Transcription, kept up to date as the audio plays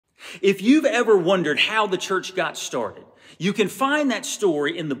If you've ever wondered how the church got started, you can find that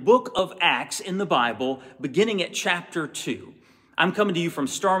story in the book of Acts in the Bible, beginning at chapter 2. I'm coming to you from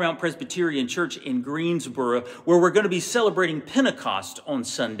Starmount Presbyterian Church in Greensboro, where we're going to be celebrating Pentecost on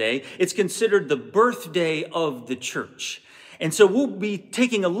Sunday. It's considered the birthday of the church. And so we'll be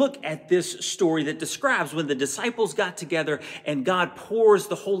taking a look at this story that describes when the disciples got together and God pours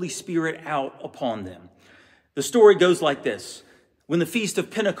the Holy Spirit out upon them. The story goes like this. When the feast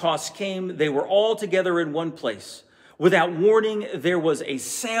of Pentecost came, they were all together in one place. Without warning, there was a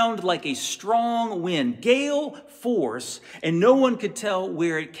sound like a strong wind, gale force, and no one could tell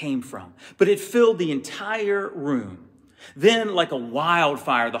where it came from, but it filled the entire room. Then, like a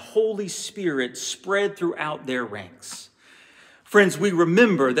wildfire, the Holy Spirit spread throughout their ranks. Friends, we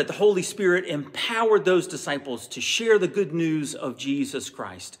remember that the Holy Spirit empowered those disciples to share the good news of Jesus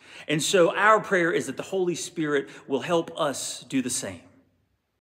Christ. And so our prayer is that the Holy Spirit will help us do the same.